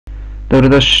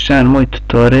Dobrodošli na moj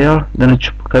tutorial. Danas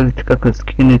ću pokazati kako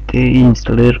skinuti i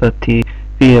instalirati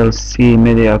VLC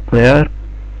Media Player.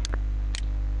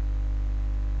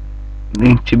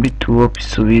 Link će biti u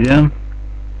opisu videa.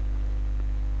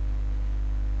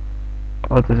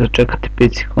 Ovdje začekati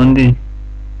 5 sekundi.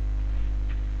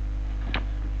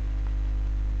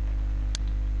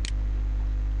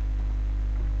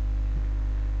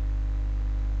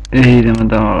 I idemo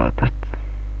downloadat.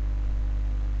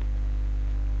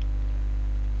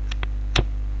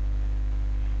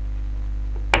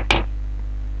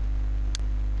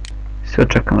 Sve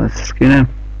čekamo da se skine.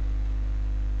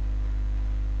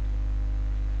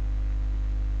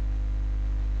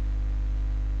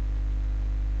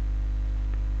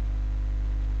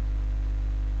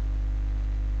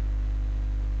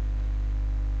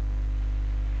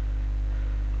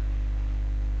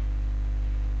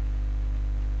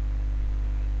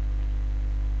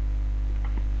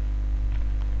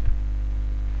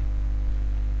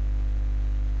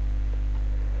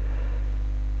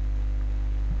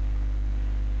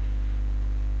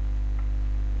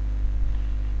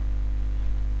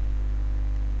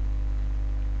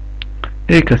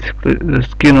 I kad se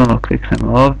skinulo,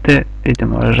 kliknemo ovdje,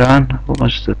 idemo run, ovo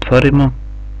možda zatvorimo.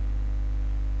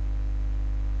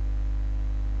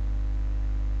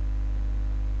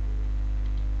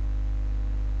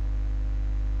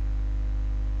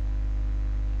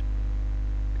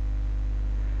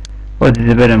 Ovdje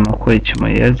izaberemo koji ćemo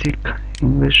jezik,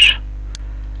 English,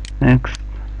 next,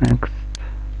 next,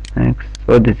 next.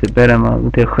 Ovdje izaberemo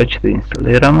gdje hoće da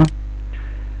instaliramo.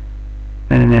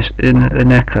 Meni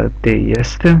neka gdje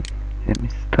jeste,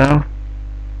 install.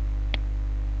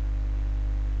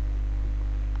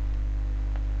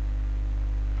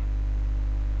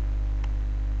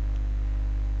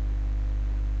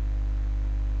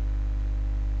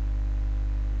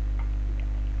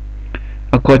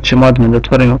 Ako hoćemo odmah da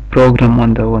otvorimo program,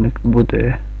 onda ovo nek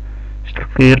bude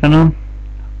štaklirano,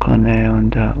 ako ne,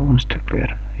 onda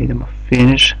unštaklirano. Idemo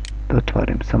finish, da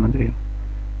otvorim samo da vidimo.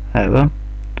 Evo.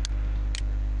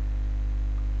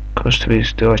 Kao što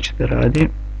vidite, ovo će da radi.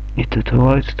 I to je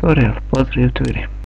ovaj tutorial. Pozdrav, YouTube.